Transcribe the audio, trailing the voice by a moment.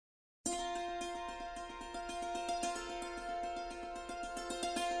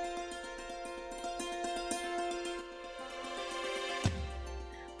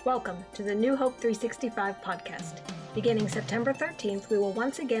Welcome to the New Hope 365 podcast. Beginning September 13th, we will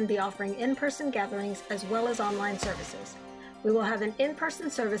once again be offering in-person gatherings as well as online services. We will have an in-person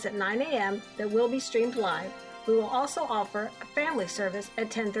service at 9 a.m. that will be streamed live. We will also offer a family service at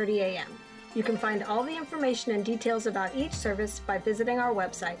 10:30 a.m. You can find all the information and details about each service by visiting our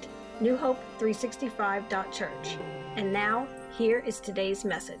website, newhope365.church. And now, here is today's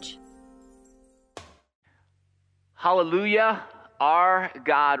message. Hallelujah, our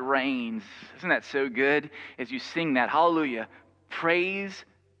God reigns. Isn't that so good? As you sing that, hallelujah, praise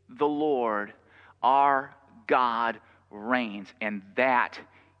the Lord, our God reigns, and that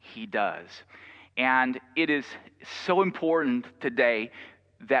He does. And it is so important today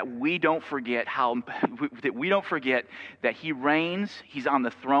that we don't forget that He reigns, He's on the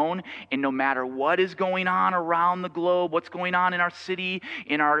throne, and no matter what is going on around the globe, what's going on in our city,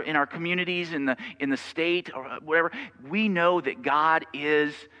 in our communities, in the state, or whatever, we know that God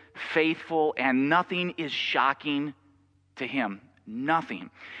is faithful and nothing is shocking to Him.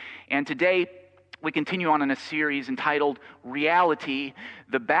 Nothing. And today we continue on in a series entitled Reality,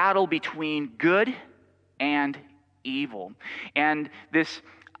 the Battle Between Good and Evil. And this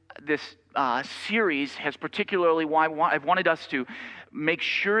series has particularly why I've wanted us to make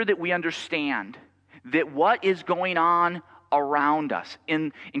sure that we understand that what is going on around us,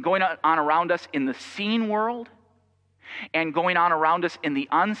 in going on around us in the seen world and going on around us in the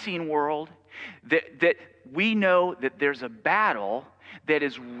unseen world, that we know that there's a battle that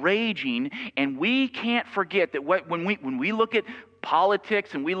is raging, and we can't forget that when we look at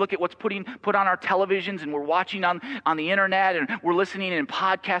politics and we look at what's put on our televisions and we're watching on the internet and we're listening in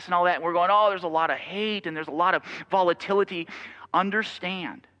podcasts and all that, and we're going, oh, there's a lot of hate and there's a lot of volatility.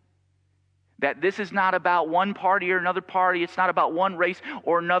 Understand that this is not about one party or another party. It's not about one race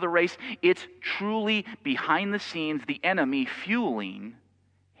or another race. It's truly behind the scenes the enemy fueling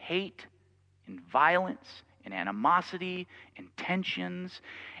hate and violence and animosity and tensions.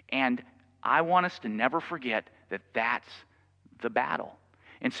 And I want us to never forget that that's the battle.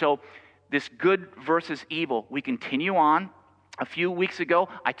 And so this good versus evil, we continue on. A few weeks ago,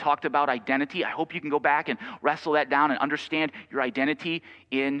 I talked about identity. I hope you can go back and wrestle that down and understand your identity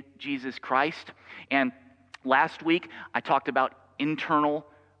in Jesus Christ. And last week, I talked about internal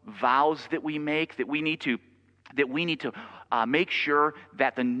vows that we make, that we need to make sure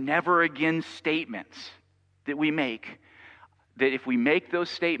that the never again statements that we make, that if we make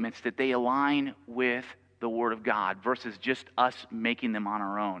those statements, that they align with the Word of God versus just us making them on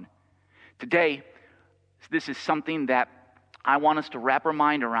our own. Today, this is something that I want us to wrap our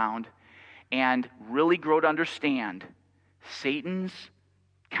mind around and really grow to understand. Satan's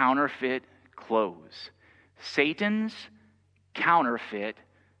counterfeit clothes. Satan's counterfeit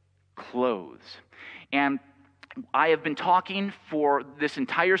clothes. And I have been talking for this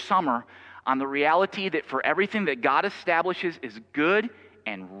entire summer on the reality that for everything that God establishes is good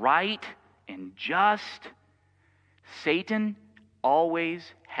and right and just, Satan always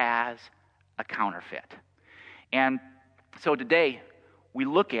has a counterfeit. And so today, we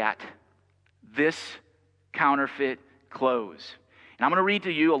look at this counterfeit clothes. And I'm going to read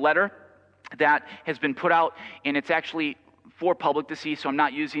to you a letter that has been put out, and it's actually for public to see, so I'm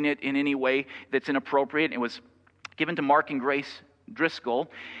not using it in any way that's inappropriate. It was given to Mark and Grace Driscoll,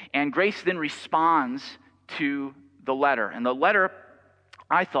 and Grace then responds to the letter. And the letter,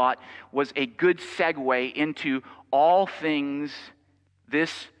 I thought, was a good segue into all things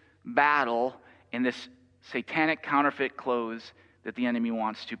this battle and this satanic counterfeit clothes that the enemy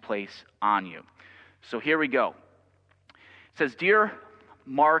wants to place on you. So here we go. It says, Dear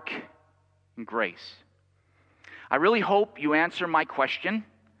Mark and Grace, I really hope you answer my question.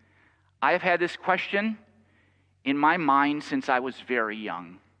 I have had this question in my mind since I was very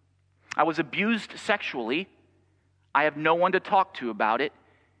young. I was abused sexually. I have no one to talk to about it.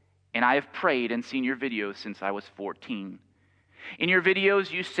 And I have prayed and seen your videos since I was 14. In your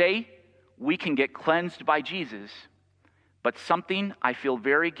videos, you say we can get cleansed by Jesus, but something I feel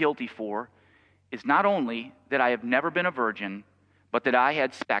very guilty for is not only that I have never been a virgin, but that I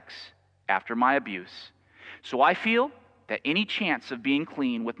had sex after my abuse. So I feel that any chance of being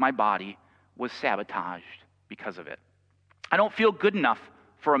clean with my body was sabotaged because of it. I don't feel good enough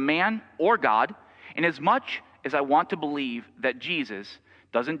for a man or God, and as much as I want to believe that Jesus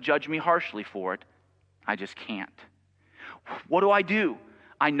doesn't judge me harshly for it, I just can't. What do I do?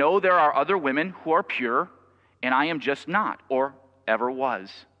 I know there are other women who are pure, and I am just not, or ever was.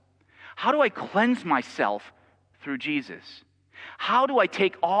 How do I cleanse myself through Jesus? How do I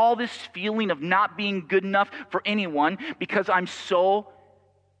take all this feeling of not being good enough for anyone because I'm so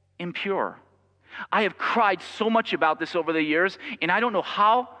impure? I have cried so much about this over the years, and I don't know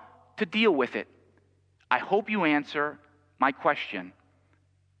how to deal with it. I hope you answer my question.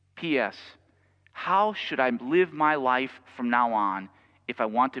 P.S. How should I live my life from now on if I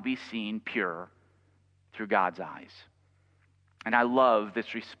want to be seen pure through God's eyes? And I love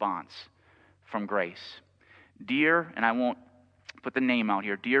this response from Grace. Dear, and I won't put the name out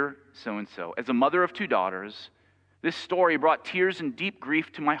here, dear so-and-so, as a mother of 2 daughters, this story brought tears and deep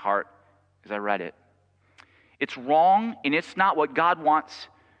grief to my heart as I read it. It's wrong, and it's not what God wants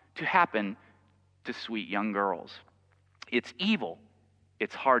to happen to sweet young girls. It's evil.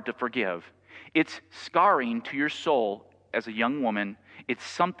 It's hard to forgive. It's scarring to your soul as a young woman. It's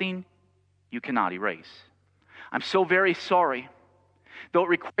something you cannot erase. I'm so very sorry. Though it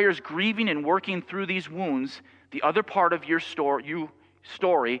requires grieving and working through these wounds, the other part of your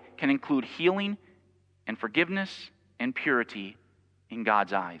story can include healing and forgiveness and purity in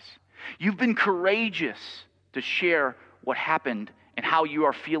God's eyes. You've been courageous to share what happened and how you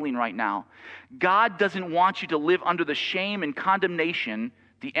are feeling right now. God doesn't want you to live under the shame and condemnation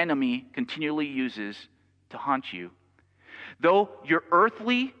the enemy continually uses to haunt you. Though your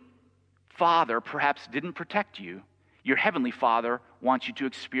earthly father perhaps didn't protect you, your heavenly Father wants you to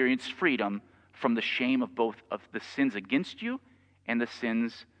experience freedom from the shame of both of the sins against you and the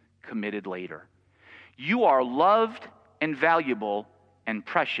sins committed later. You are loved and valuable and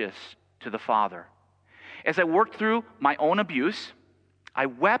precious to the Father. As I worked through my own abuse, I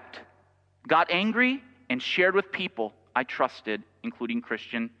wept, got angry, and shared with people I trusted, including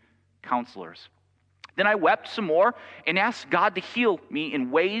Christian counselors. Then I wept some more and asked God to heal me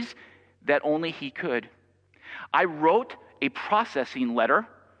in ways that only He could. I wrote a processing letter,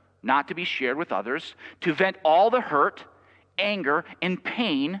 not to be shared with others, to vent all the hurt, anger, and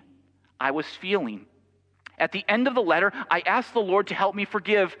pain I was feeling. At the end of the letter, I asked the Lord to help me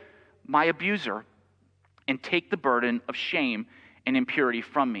forgive my abuser and take the burden of shame and impurity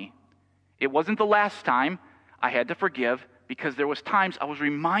from me. It wasn't the last time I had to forgive, because there was times I was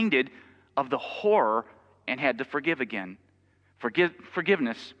reminded of the horror and had to forgive again.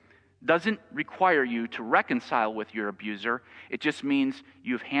 Forgiveness doesn't require you to reconcile with your abuser. It just means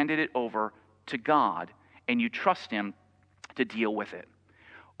you've handed it over to God and you trust Him to deal with it.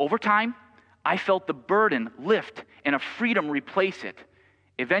 Over time, I felt the burden lift and a freedom replace it.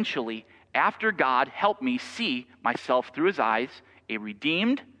 Eventually, after God helped me see myself through His eyes, a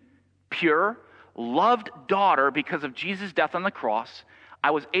redeemed, pure, loved daughter because of Jesus' death on the cross,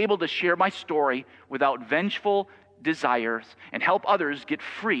 I was able to share my story without vengeful desires and help others get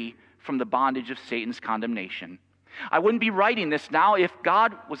free from the bondage of Satan's condemnation. I wouldn't be writing this now if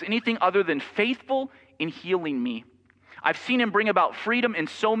God was anything other than faithful in healing me. I've seen Him bring about freedom in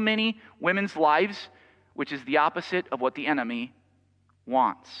so many women's lives, which is the opposite of what the enemy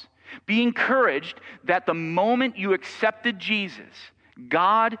wants. Be encouraged that the moment you accepted Jesus,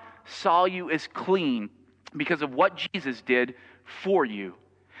 God saw you as clean because of what Jesus did for you,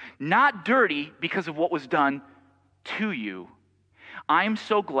 not dirty because of what was done to you. I'm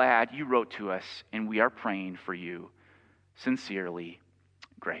so glad you wrote to us, and we are praying for you. Sincerely,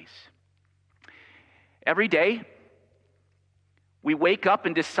 Grace. Every day, we wake up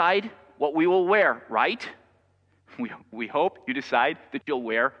and decide what we will wear, right? We hope you decide that you'll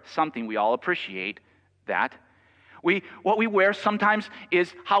wear something. We all appreciate that. What we wear sometimes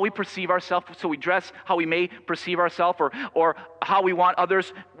is how we perceive ourselves. So we dress how we may perceive ourselves, or how we want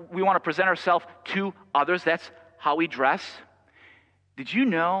to present ourselves to others. That's how we dress. Did you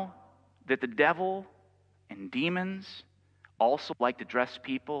know that the devil and demons also like to dress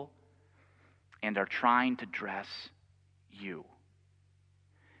people and are trying to dress you?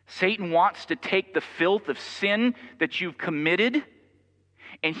 Satan wants to take the filth of sin that you've committed,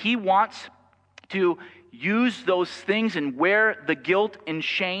 and he wants to use those things and wear the guilt and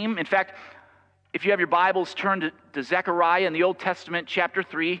shame. In fact, if you have your Bibles, turn to Zechariah in the Old Testament, chapter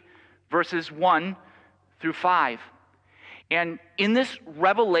 3, verses 1 through 5. And in this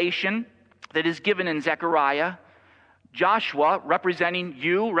revelation that is given in Zechariah, Joshua, representing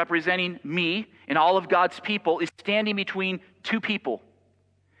you, representing me, and all of God's people, is standing between two people.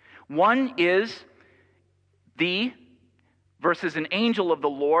 One is versus an angel of the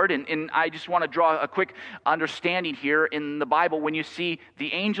Lord, and I just want to draw a quick understanding here. In the Bible, when you see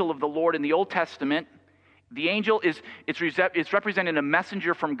the angel of the Lord in the Old Testament, the angel it's representing a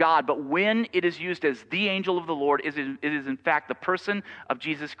messenger from God, but when it is used as the angel of the Lord, it is in fact the person of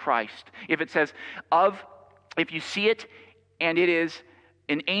Jesus Christ. If it says if you see it and it is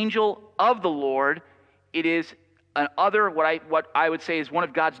an angel of the Lord, it is what I would say is one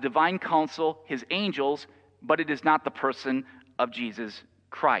of God's divine counsel, His angels, but it is not the person of Jesus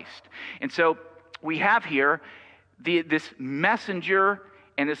Christ. And so we have here this messenger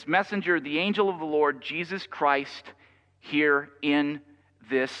and this messenger, the angel of the Lord, Jesus Christ, here in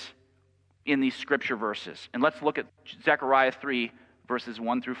these scripture verses. And let's look at Zechariah 3, verses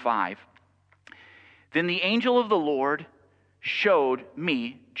 1 through 5. Then the angel of the Lord showed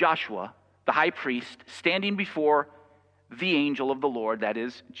me, Joshua, the high priest, standing before the angel of the Lord, that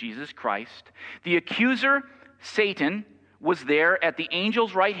is, Jesus Christ. The accuser, Satan, was there at the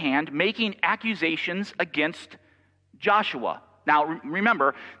angel's right hand, making accusations against Joshua. Now,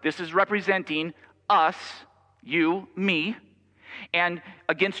 remember, this is representing us, you, me, and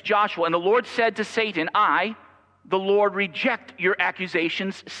against Joshua. And the Lord said to Satan, I, the Lord, reject your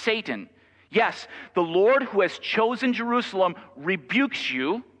accusations, Satan. Yes, the Lord who has chosen Jerusalem rebukes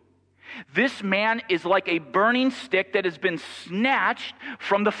you. This man is like a burning stick that has been snatched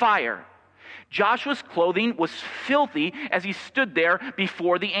from the fire. Joshua's clothing was filthy as he stood there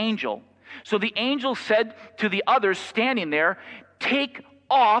before the angel. So the angel said to the others standing there, take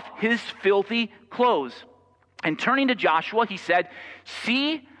off his filthy clothes. And turning to Joshua, he said,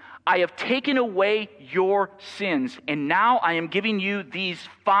 see, I have taken away your sins, and now I am giving you these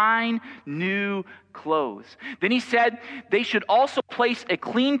fine new clothes. Then he said they should also place a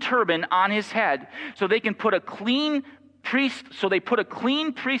clean turban on his head, so they put a clean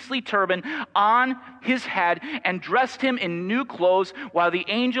priestly turban on his head and dressed him in new clothes while the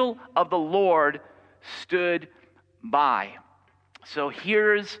angel of the Lord stood by. So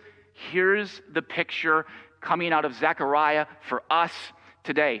here's the picture coming out of Zechariah for us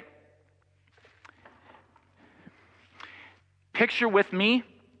today. Picture with me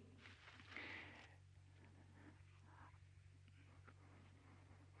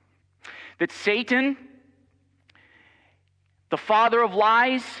that Satan, the father of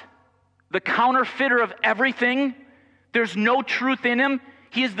lies, the counterfeiter of everything, there's no truth in him.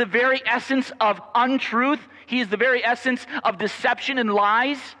 He is the very essence of untruth. He is the very essence of deception and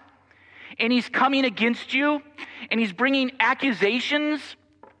lies. And he's coming against you, and he's bringing accusations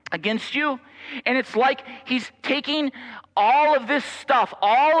against you. And it's like he's taking all of this stuff,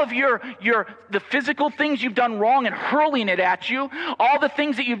 all of the physical things you've done wrong and hurling it at you, all the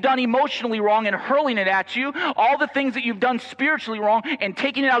things that you've done emotionally wrong and hurling it at you, all the things that you've done spiritually wrong and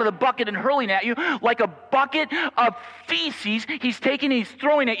taking it out of the bucket and hurling at you, like a bucket of feces, he's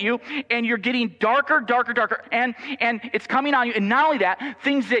throwing at you, and you're getting darker, and it's coming on you. And not only that,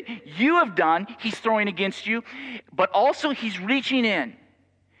 things that you have done, he's throwing against you, but also he's reaching in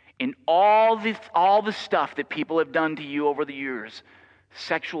all the stuff that people have done to you over the years.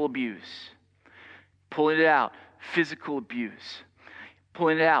 Sexual abuse, pulling it out. Physical abuse,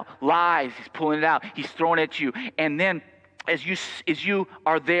 pulling it out. Lies, he's pulling it out. He's throwing it at you. And then as you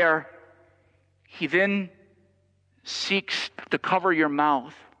are there, he then seeks to cover your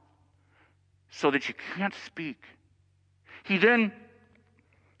mouth so that you can't speak. He then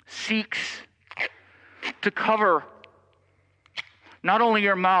seeks to cover not only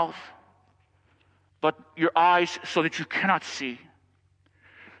your mouth, but your eyes so that you cannot see.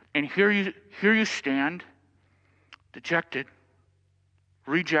 And here you stand, dejected,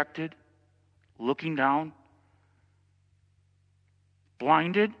 rejected, looking down,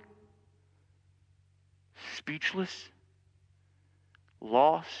 blinded, speechless,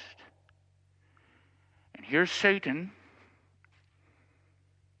 lost. And here's Satan.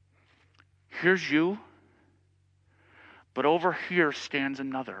 Here's you. But over here stands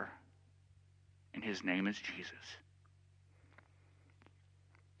another, and his name is Jesus.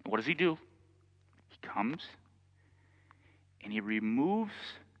 And what does he do? He comes, and he removes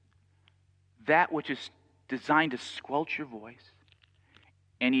that which is designed to squelch your voice,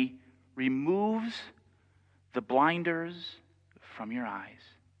 and he removes the blinders from your eyes.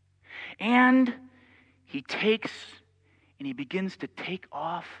 And he takes, and he begins to take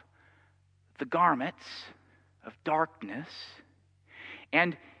off the garments of darkness,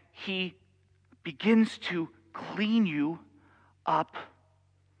 and he begins to clean you up.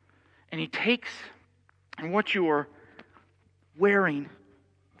 And he takes what you are wearing.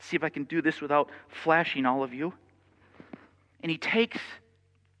 Let's see if I can do this without flashing all of you. And he takes,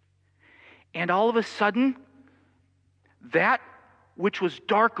 and all of a sudden, that which was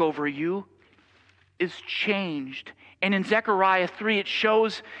dark over you is changed. And in Zechariah 3, it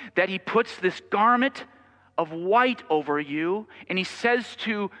shows that he puts this garment of white over you, and he says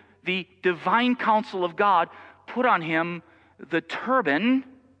to the divine counsel of God, put on him the turban,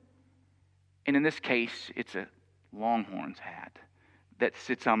 and in this case, it's a Longhorns hat that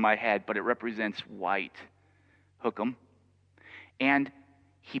sits on my head, but it represents white. Hook 'em. And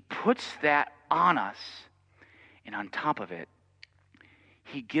he puts that on us, and on top of it,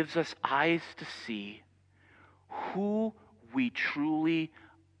 he gives us eyes to see who we truly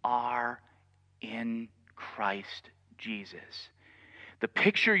are in Christ Jesus. The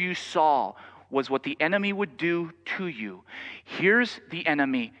picture you saw was what the enemy would do to you. Here's the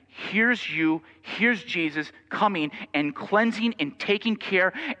enemy. Here's you. Here's Jesus coming and cleansing and taking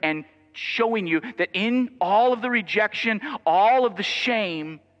care and showing you that in all of the rejection, all of the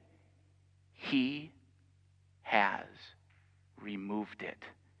shame, he has removed it.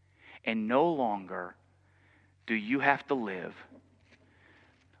 And no longer do you have to live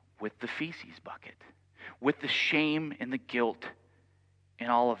with the feces bucket, with the shame and the guilt and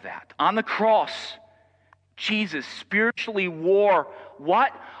all of that. On the cross, Jesus spiritually wore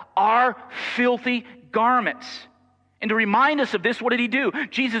what? Our filthy garments. And to remind us of this, what did he do?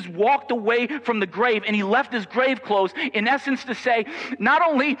 Jesus walked away from the grave and he left his grave clothes, in essence to say, not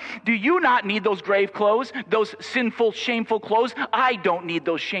only do you not need those grave clothes, those sinful, shameful clothes, I don't need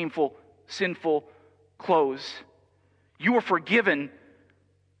those shameful, sinful clothes. You were forgiven.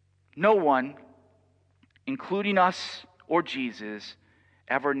 No one, including us or Jesus,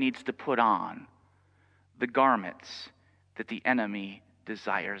 ever needs to put on the garments that the enemy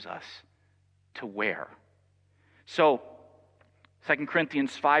desires us to wear. So, 2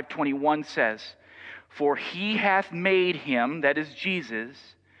 Corinthians 5:21 says, "For he hath made him," that is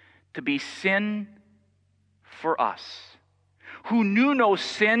Jesus, "to be sin for us, who knew no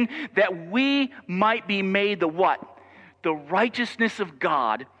sin, that we might be made the what? The righteousness of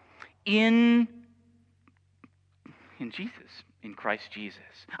God in Jesus, in Christ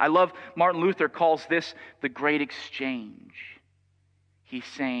Jesus." I love, Martin Luther calls this the great exchange. He's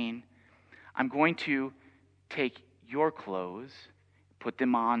saying, I'm going to take your clothes, put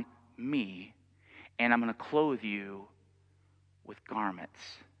them on me, and I'm going to clothe you with garments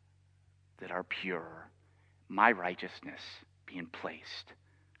that are pure, my righteousness being placed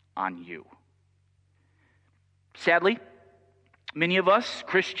on you. Sadly, many of us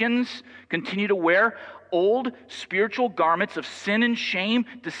Christians continue to wear old spiritual garments of sin and shame,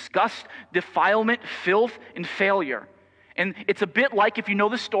 disgust, defilement, filth, and failure. And it's a bit like if you know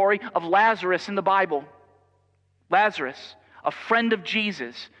the story of Lazarus in the Bible. Lazarus, a friend of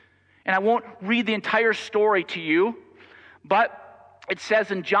Jesus. And I won't read the entire story to you, but it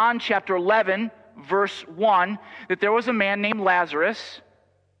says in John chapter 11, verse 1, that there was a man named Lazarus,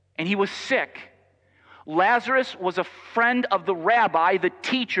 and he was sick. Lazarus was a friend of the rabbi, the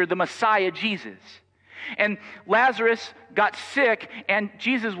teacher, the Messiah, Jesus. And Lazarus got sick, and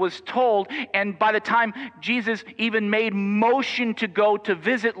Jesus was told, and by the time Jesus even made motion to go to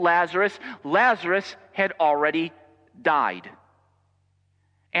visit Lazarus, Lazarus had already died.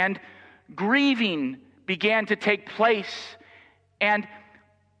 And grieving began to take place, and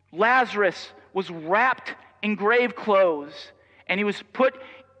Lazarus was wrapped in grave clothes, and he was put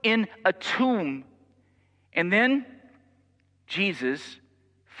in a tomb. And then Jesus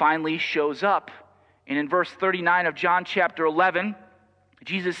finally shows up. And in verse 39 of John chapter 11,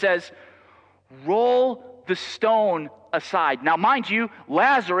 Jesus says, "Roll the stone aside." Now, mind you,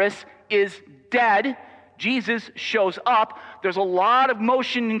 Lazarus is dead. Jesus shows up. There's a lot of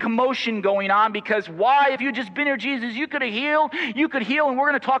motion and commotion going on because why? If you'd just been here, Jesus, you could have healed. You could heal, and we're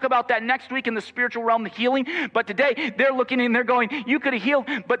going to talk about that next week in the spiritual realm, the healing. But today, they're looking and they're going, you could have healed.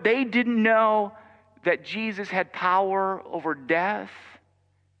 But they didn't know that Jesus had power over death,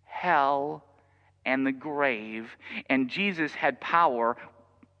 hell, and the grave. And Jesus had power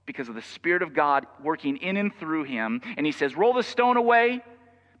because of the Spirit of God working in and through him. And he says, roll the stone away.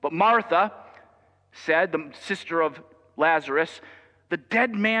 But Martha said, the sister of Lazarus, the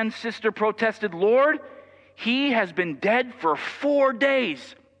dead man's sister, protested, "Lord, he has been dead for 4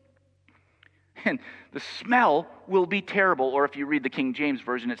 days. And the smell will be terrible." Or if you read the King James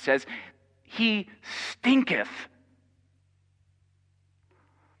Version, it says, "He stinketh."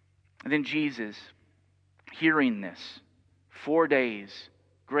 And then Jesus, hearing this, 4 days,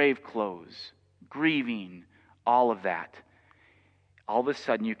 grave clothes, grieving, all of that. All of a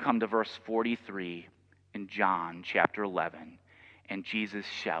sudden you come to verse 43 in John chapter 11, and Jesus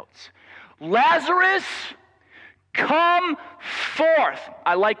shouts, "Lazarus, come forth."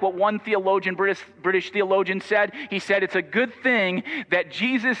 I like what one theologian, British theologian said. He said it's a good thing that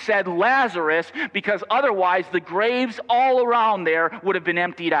Jesus said Lazarus, because otherwise the graves all around there would have been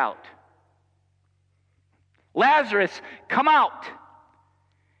emptied out. "Lazarus, come out."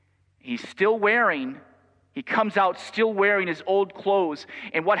 He comes out still wearing his old clothes.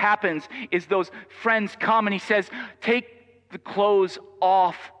 And what happens is those friends come and he says, "Take the clothes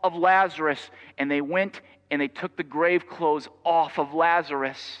off of Lazarus." And they went and they took the grave clothes off of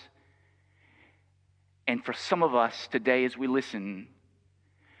Lazarus. And for some of us today, as we listen,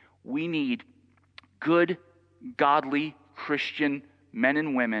 we need good, godly Christian men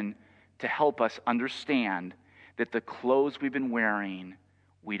and women to help us understand that the clothes we've been wearing,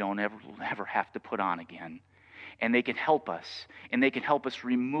 we don't ever have to put on again. And they can help us, and they can help us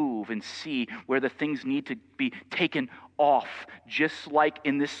remove and see where the things need to be taken off, just like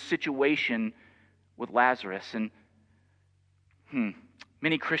in this situation with Lazarus. And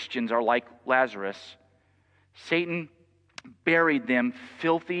many Christians are like Lazarus. Satan buried them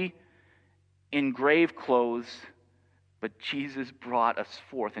filthy in grave clothes, but Jesus brought us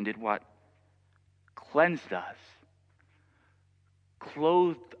forth and did what? Cleansed us,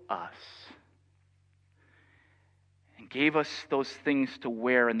 clothed us, and gave us those things to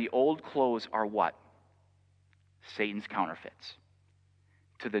wear. And the old clothes are what? Satan's counterfeits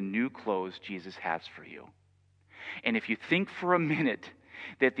to the new clothes Jesus has for you. And if you think for a minute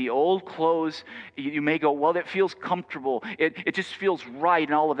that the old clothes, you may go, well, that feels comfortable. It just feels right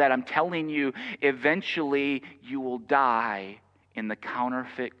and all of that. I'm telling you, eventually you will die in the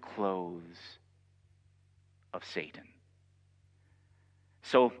counterfeit clothes of Satan.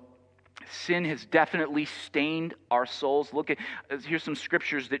 So sin has definitely stained our souls. Here's some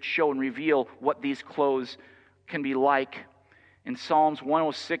scriptures that show and reveal what these clothes can be like. In Psalms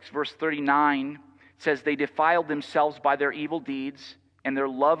 106, verse 39, it says, they defiled themselves by their evil deeds, and their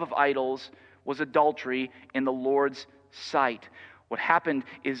love of idols was adultery in the Lord's sight. What happened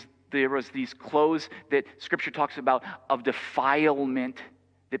is there was these clothes that Scripture talks about of defilement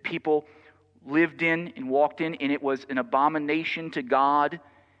that people lived in and walked in, and it was an abomination to God.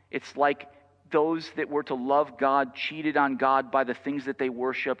 It's like those that were to love God cheated on God by the things that they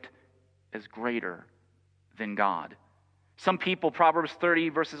worshiped as greater than God. Some people, Proverbs 30,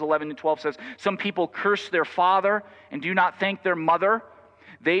 verses 11 and 12 says, some people curse their father and do not thank their mother.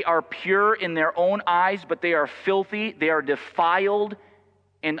 They are pure in their own eyes, but they are filthy. They are defiled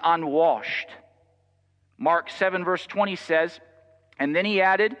and unwashed. Mark 7, verse 20 says, and then he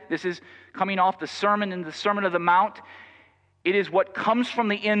added, this is coming off the sermon in the Sermon of the Mount, it is what comes from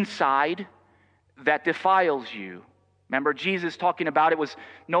the inside that defiles you. Remember, Jesus talking about it was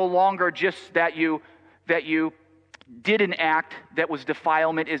no longer just that you did an act that was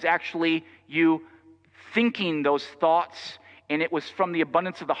defilement, is actually you thinking those thoughts, and it was from the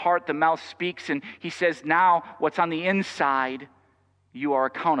abundance of the heart the mouth speaks. And he says now what's on the inside you are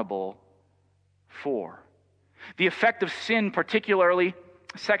accountable for. The effect of sin, particularly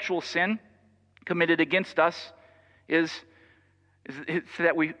sexual sin committed against us, is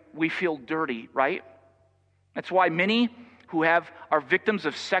that we feel dirty, right? That's why many who are victims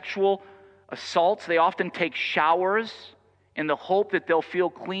of sexual assaults, they often take showers in the hope that they'll feel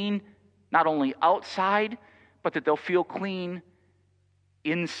clean, not only outside, but that they'll feel clean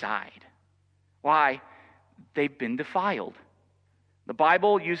inside. Why? They've been defiled. The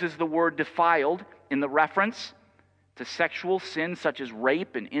Bible uses the word defiled in the reference to sexual sins such as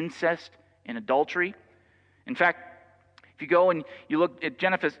rape and incest and adultery. In fact, if you go and you look at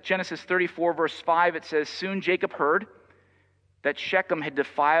Genesis 34, verse 5, it says, soon Jacob heard that Shechem had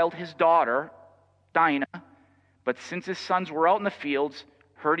defiled his daughter, Dinah, but since his sons were out in the fields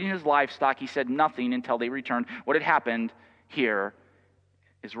herding his livestock, he said nothing until they returned. What had happened here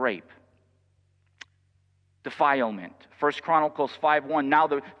is rape. Defilement. 1 Chronicles 5:1, now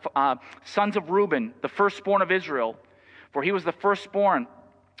the sons of Reuben, the firstborn of Israel, for he was the firstborn,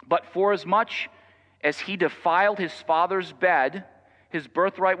 but forasmuch as he defiled his father's bed, his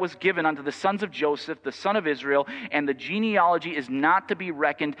birthright was given unto the sons of Joseph, the son of Israel, and the genealogy is not to be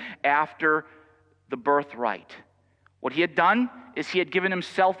reckoned after the birthright. What he had done is he had given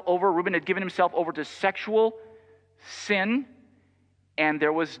himself over, Reuben had given himself over to sexual sin, and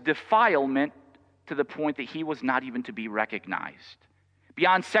there was defilement to the point that he was not even to be recognized.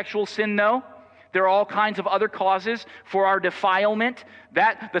 Beyond sexual sin, though, there are all kinds of other causes for our defilement,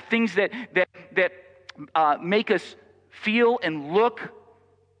 that the things that make us feel and look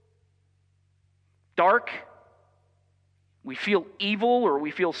dark. We feel evil or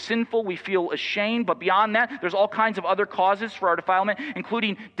we feel sinful, we feel ashamed, but beyond that, there's all kinds of other causes for our defilement,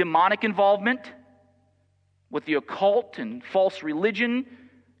 including demonic involvement with the occult and false religion,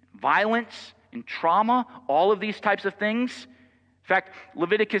 violence and trauma, all of these types of things. In fact,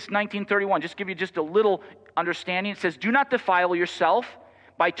 Leviticus 19:31, just give you just a little understanding. It says, do not defile yourself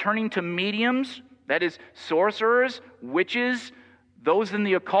by turning to mediums, that is, sorcerers, witches, those in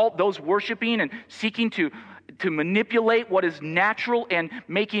the occult, those worshiping and seeking to manipulate what is natural and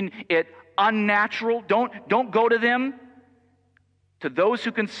making it unnatural. Don't go to them. To those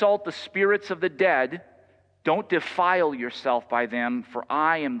who consult the spirits of the dead, don't defile yourself by them, for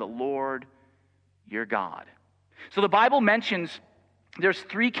I am the Lord your God. So the Bible mentions there's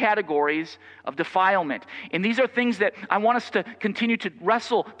three categories of defilement. And these are things that I want us to continue to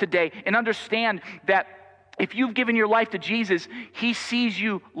wrestle today and understand that if you've given your life to Jesus, He sees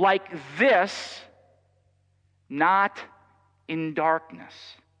you like this, not in darkness.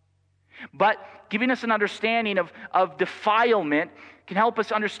 But giving us an understanding of defilement can help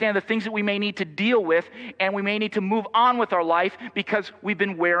us understand the things that we may need to deal with, and we may need to move on with our life because we've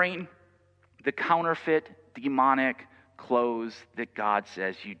been wearing the counterfeit, demonic clothes that God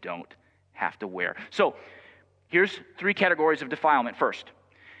says you don't have to wear. So here's three categories of defilement. First,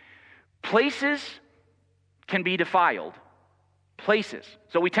 places can be defiled. Places.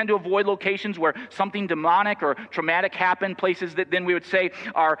 So we tend to avoid locations where something demonic or traumatic happened, places that then we would say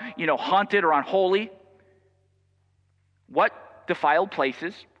are, haunted or unholy. What defiled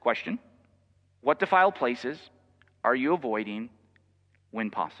places, question, what defiled places are you avoiding when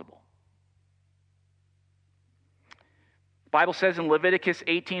possible? The Bible says in Leviticus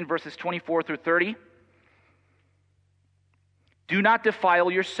 18, verses 24 through 30, do not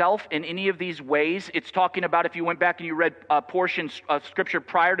defile yourself in any of these ways. It's talking about, if you went back and you read portions of Scripture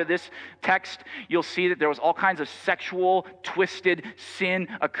prior to this text, you'll see that there was all kinds of sexual, twisted sin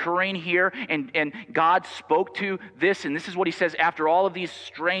occurring here. And God spoke to this, and this is what He says after all of these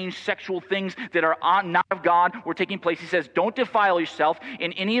strange sexual things that are not of God were taking place. He says, don't defile yourself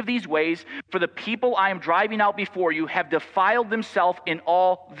in any of these ways, for the people I am driving out before you have defiled themselves in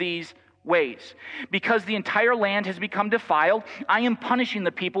all these ways. Because the entire land has become defiled, I am punishing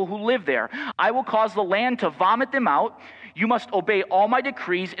the people who live there. I will cause the land to vomit them out. You must obey all my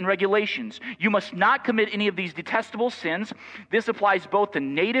decrees and regulations. You must not commit any of these detestable sins. This applies both to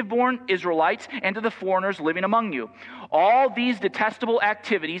native-born Israelites and to the foreigners living among you. All these detestable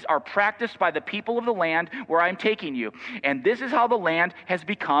activities are practiced by the people of the land where I am taking you, and this is how the land has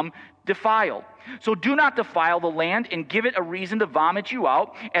become defiled. So do not defile the land and give it a reason to vomit you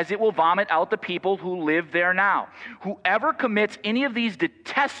out, as it will vomit out the people who live there now. Whoever commits any of these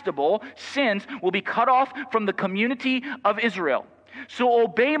detestable sins will be cut off from the community of Israel. So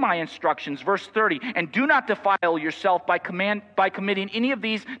obey my instructions, verse 30, and do not defile yourself by committing any of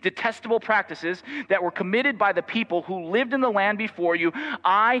these detestable practices that were committed by the people who lived in the land before you.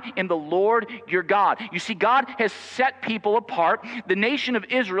 I am the Lord your God. You see, God has set people apart. The nation of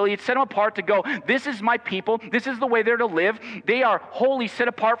Israel, He had set them apart to go, this is my people, this is the way they're to live. They are wholly set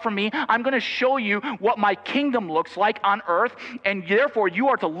apart from me. I'm going to show you what my kingdom looks like on earth, and therefore you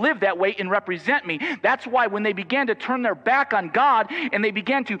are to live that way and represent me. That's why when they began to turn their back on God, and they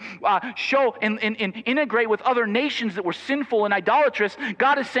began to show and integrate with other nations that were sinful and idolatrous,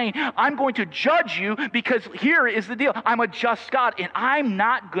 God is saying, I'm going to judge you, because here is the deal. I'm a just God, and I'm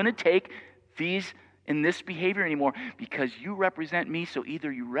not going to take these in this behavior anymore, because you represent me, so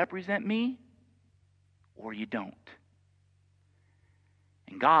either you represent me or you don't.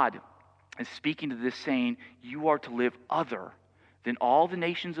 And God is speaking to this, saying, you are to live other than all the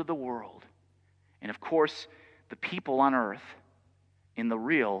nations of the world. And of course, the people on earth in the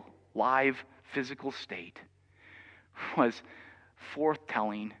real, live, physical state was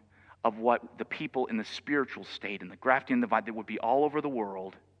foretelling of what the people in the spiritual state and the grafting and the vine that would be all over the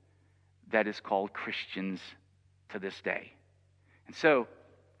world that is called Christians to this day. And so,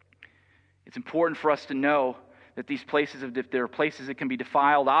 it's important for us to know that these places, there are places that can be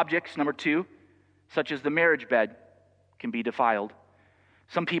defiled. Objects, number two, such as the marriage bed, can be defiled.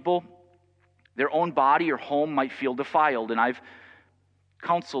 Some people, their own body or home might feel defiled, and I've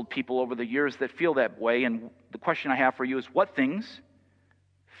counseled people over the years that feel that way, and the question I have for you is, what things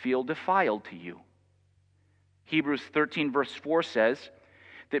feel defiled to you? Hebrews 13 verse 4 says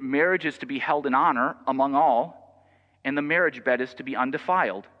that marriage is to be held in honor among all, and the marriage bed is to be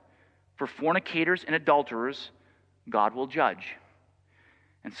undefiled. For fornicators and adulterers, God will judge.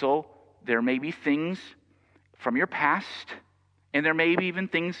 And so there may be things from your past, and there may be even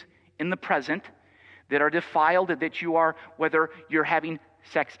things in the present that are defiled, that you are, whether you're having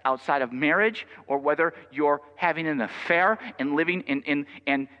sex outside of marriage, or whether you're having an affair and living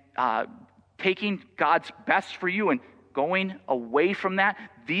and taking God's best for you and going away from that.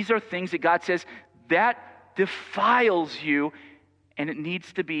 These are things that God says that defiles you, and it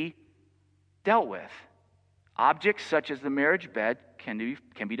needs to be dealt with. Objects such as the marriage bed can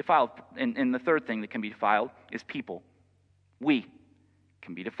be defiled. And the third thing that can be defiled is people. We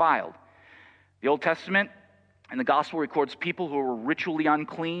can be defiled. The Old Testament and the Gospel records people who were ritually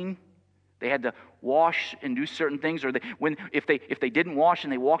unclean. They had to wash and do certain things, or if they didn't wash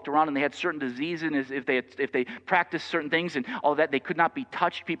and they walked around and they had certain diseases, and if they practiced certain things and all that, they could not be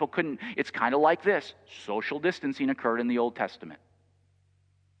touched. People couldn't. It's kind of like this. Social distancing occurred in the Old Testament.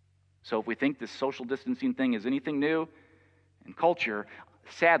 So if we think this social distancing thing is anything new, And culture,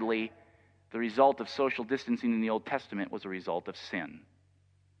 sadly, the result of social distancing in the Old Testament was a result of sin.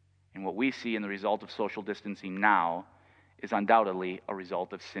 And what we see in the result of social distancing now is undoubtedly a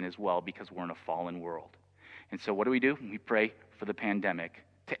result of sin as well, because we're in a fallen world. And so what do? We pray for the pandemic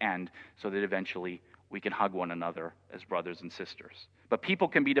to end so that eventually we can hug one another as brothers and sisters. But people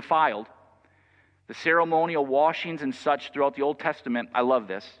can be defiled. The ceremonial washings and such throughout the Old Testament, I love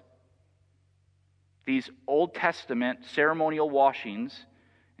this. These Old Testament ceremonial washings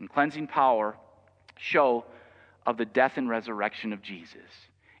and cleansing power show of the death and resurrection of Jesus.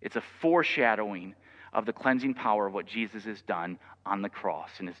 It's a foreshadowing of the cleansing power of what Jesus has done on the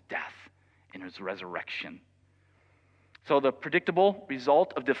cross in his death and his resurrection. So the predictable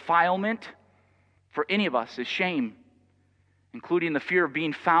result of defilement for any of us is shame, including the fear of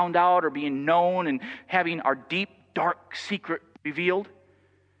being found out or being known and having our deep, dark secret revealed.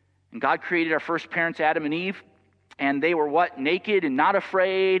 And God created our first parents, Adam and Eve, and they were what? Naked and not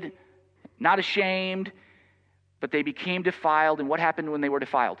afraid, not ashamed, but they became defiled. And what happened when they were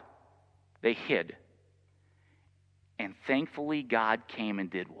defiled? They hid. And thankfully, God came and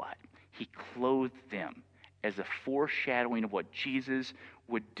did what? He clothed them as a foreshadowing of what Jesus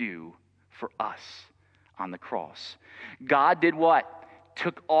would do for us on the cross. God did what?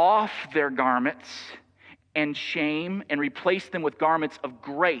 Took off their garments and shame and replaced them with garments of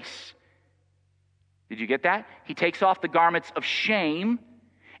grace. Did you get that? He takes off the garments of shame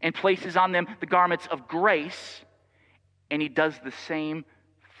and places on them the garments of grace, and he does the same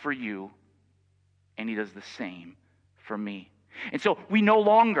for you, and he does the same for me. And so we no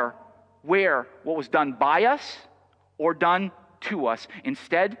longer wear what was done by us or done to us.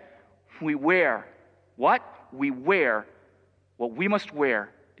 Instead, we wear what? We wear what we must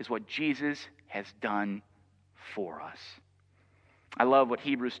wear is what Jesus has done for us. I love what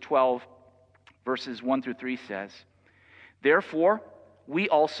Hebrews 12, verses 1 through 3 says. Therefore, we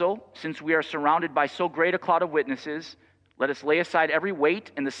also, since we are surrounded by so great a cloud of witnesses, let us lay aside every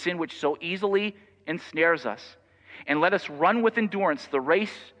weight and the sin which so easily ensnares us, and let us run with endurance the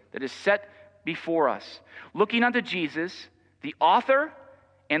race that is set before us, looking unto Jesus, the author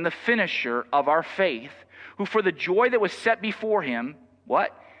and the finisher of our faith, who for the joy that was set before him,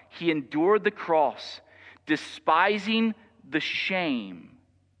 what? He endured the cross, despising the shame,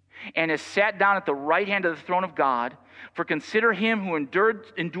 and has sat down at the right hand of the throne of God. For consider him who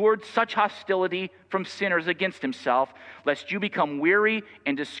endured such hostility from sinners against himself, lest you become weary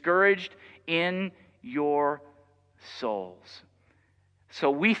and discouraged in your souls. So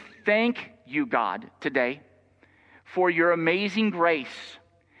we thank you, God, today for your amazing grace,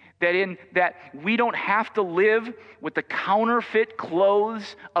 that we don't have to live with the counterfeit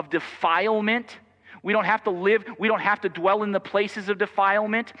clothes of defilement. We don't have to dwell in the places of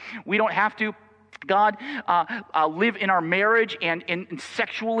defilement. We don't have to, God, live in our marriage and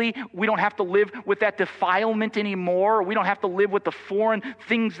sexually. We don't have to live with that defilement anymore. We don't have to live with the foreign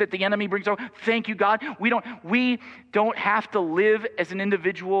things that the enemy brings over. Thank you, God. We don't have to live as an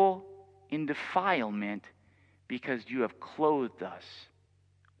individual in defilement because you have clothed us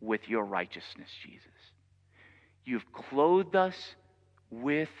with your righteousness, Jesus. You've clothed us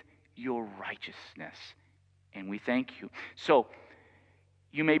with your righteousness, and we thank you. So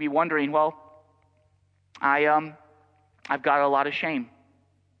you may be wondering, well, I've got a lot of shame.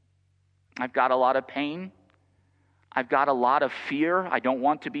 I've got a lot of pain. I've got a lot of fear. I don't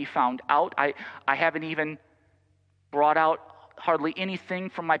want to be found out. I haven't even brought out hardly anything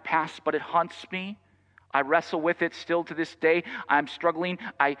from my past, but it haunts me. I wrestle with it still to this day. I'm struggling.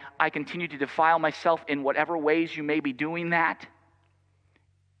 I continue to defile myself in whatever ways you may be doing that.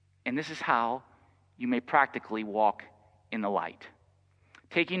 And this is how you may practically walk in the light.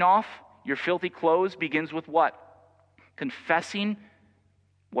 Taking off your filthy clothes begins with what? Confessing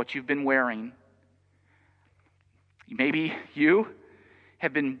what you've been wearing. Maybe you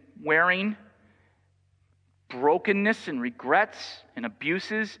have been wearing brokenness and regrets and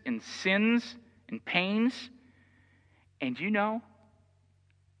abuses and sins and pains, and you know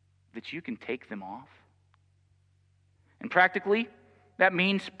that you can take them off. And practically, that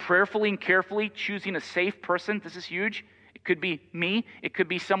means prayerfully and carefully choosing a safe person. This is huge. It could be me. It could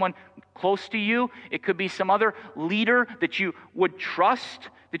be someone close to you. It could be some other leader that you would trust,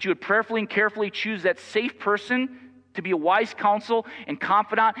 that you would prayerfully and carefully choose that safe person to be a wise counsel and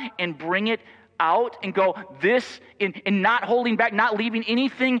confidant and bring it out and go this, and not holding back, not leaving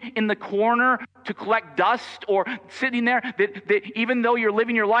anything in the corner to collect dust or sitting there, that even though you're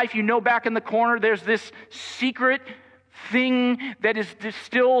living your life, you know back in the corner there's this secret thing that is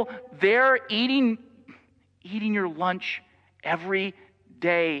still there eating your lunch every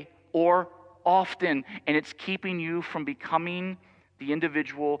day, or often, and it's keeping you from becoming the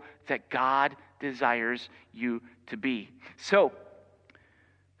individual that God desires you to be. So,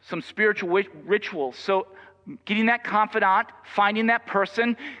 some spiritual rituals. So, getting that confidant, finding that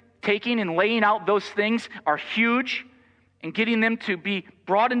person, taking and laying out those things are huge, and getting them to be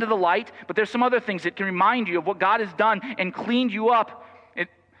brought into the light. But there's some other things that can remind you of what God has done and cleaned you up.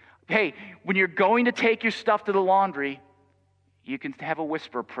 Hey, when you're going to take your stuff to the laundry, you can have a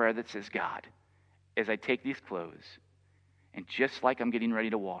whisper prayer that says, God, as I take these clothes, and just like I'm getting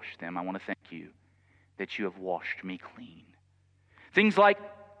ready to wash them, I want to thank you that you have washed me clean. Things like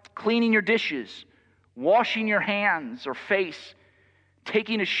cleaning your dishes, washing your hands or face,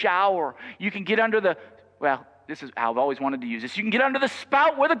 taking a shower. You can get under this is how I've always wanted to use this. You can get under the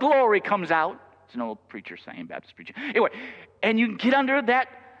spout where the glory comes out. It's an old preacher saying, Baptist preacher. Anyway, and you can get under that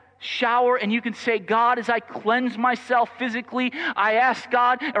shower and you can say, God, as I cleanse myself physically, I ask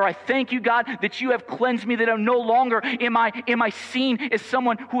God, or I thank you, God, that you have cleansed me, that I'm no longer am I seen as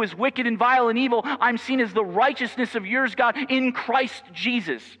someone who is wicked and vile and evil. I'm seen as the righteousness of yours, God, in Christ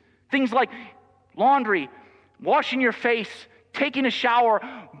Jesus. Things like laundry, washing your face, taking a shower,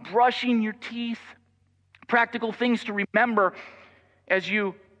 brushing your teeth. Practical things to remember as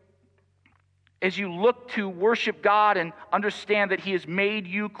you look to worship God and understand that He has made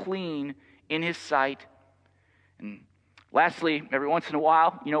you clean in His sight. And lastly, every once in a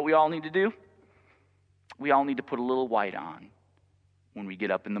while, you know what we all need to do? We all need to put a little white on when we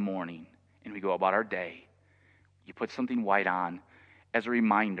get up in the morning and we go about our day. You put something white on as a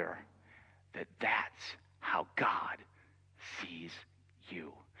reminder that that's how God sees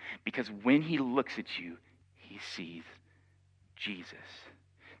you. Because when He looks at you, He sees Jesus.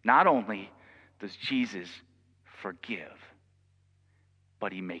 Not only does Jesus forgive,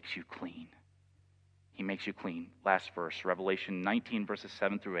 but He makes you clean. He makes you clean. Last verse, Revelation 19, verses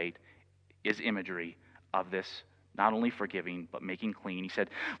 7 through 8, is imagery of this, not only forgiving, but making clean. He said,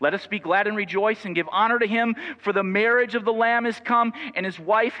 let us be glad and rejoice and give honor to Him, for the marriage of the Lamb is come, and His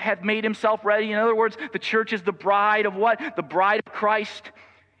wife hath made Himself ready. In other words, the church is the bride of what? The bride of Christ.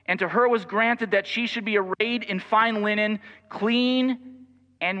 And to her was granted that she should be arrayed in fine linen, clean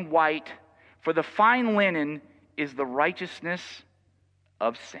and white. For the fine linen is the righteousness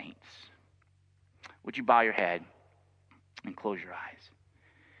of saints. Would you bow your head and close your eyes?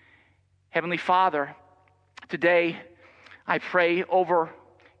 Heavenly Father, today I pray over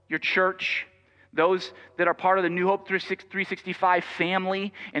your church, those that are part of the New Hope 365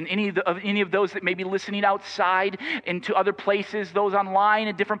 family, and any of those that may be listening outside and to other places, those online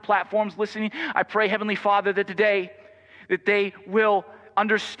and different platforms listening. I pray, Heavenly Father, that today that they will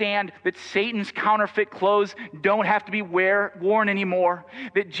understand that Satan's counterfeit clothes don't have to be worn anymore.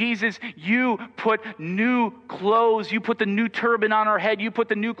 That Jesus, you put new clothes. You put the new turban on our head. You put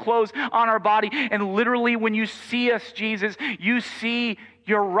the new clothes on our body. And literally when you see us, Jesus, you see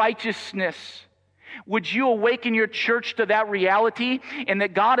your righteousness. Would you awaken your church to that reality? And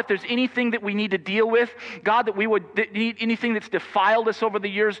that, God, if there's anything that we need to deal with, God, that we would need anything that's defiled us over the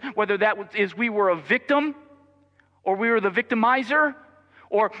years, whether that is we were a victim or we were the victimizer,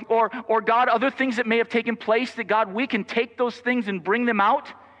 or God, other things that may have taken place, that God, we can take those things and bring them out,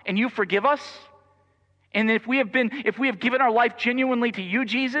 and you forgive us. And if we have given our life genuinely to you,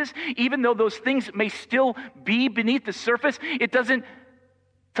 Jesus, even though those things may still be beneath the surface, it doesn't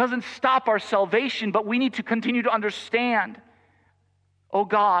stop our salvation, but we need to continue to understand, oh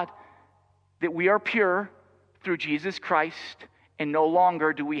God, that we are pure through Jesus Christ, and no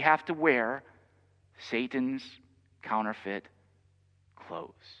longer do we have to wear Satan's counterfeit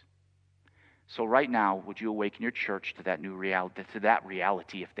clothes. So right now, would you awaken your church to that new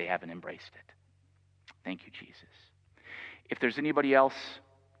reality if they haven't embraced it? Thank you, Jesus. If there's anybody else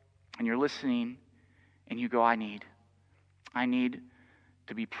and you're listening and you go, I need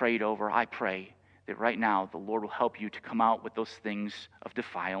to be prayed over, I pray that right now the Lord will help you to come out with those things of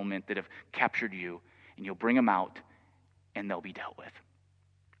defilement that have captured you, and you'll bring them out and they'll be dealt with.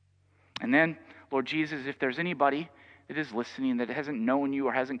 And then, Lord Jesus, if there's anybody that is listening that hasn't known you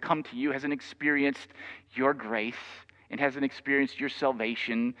or hasn't come to you, hasn't experienced your grace, and hasn't experienced your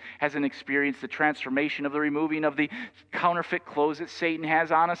salvation, hasn't experienced the transformation of the removing of the counterfeit clothes that Satan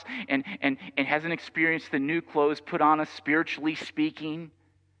has on us, and hasn't experienced the new clothes put on us spiritually speaking,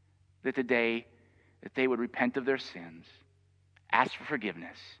 that today that they would repent of their sins, ask for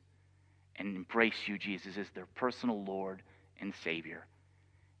forgiveness, and embrace you, Jesus, as their personal Lord and Savior.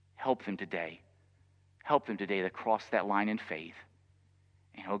 Help them today. Help them today to cross that line in faith.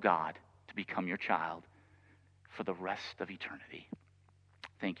 And, oh God, to become your child for the rest of eternity.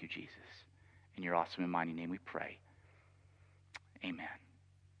 Thank you, Jesus. In your awesome and mighty name we pray. Amen.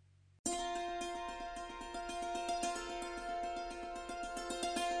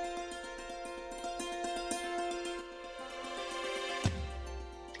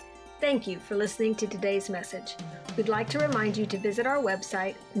 Thank you for listening to today's message. We'd like to remind you to visit our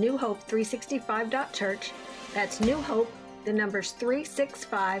website, newhope365.church. That's New Hope, the numbers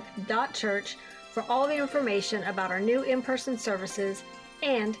 365.church, for all the information about our new in-person services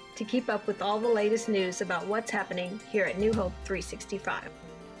and to keep up with all the latest news about what's happening here at New Hope 365.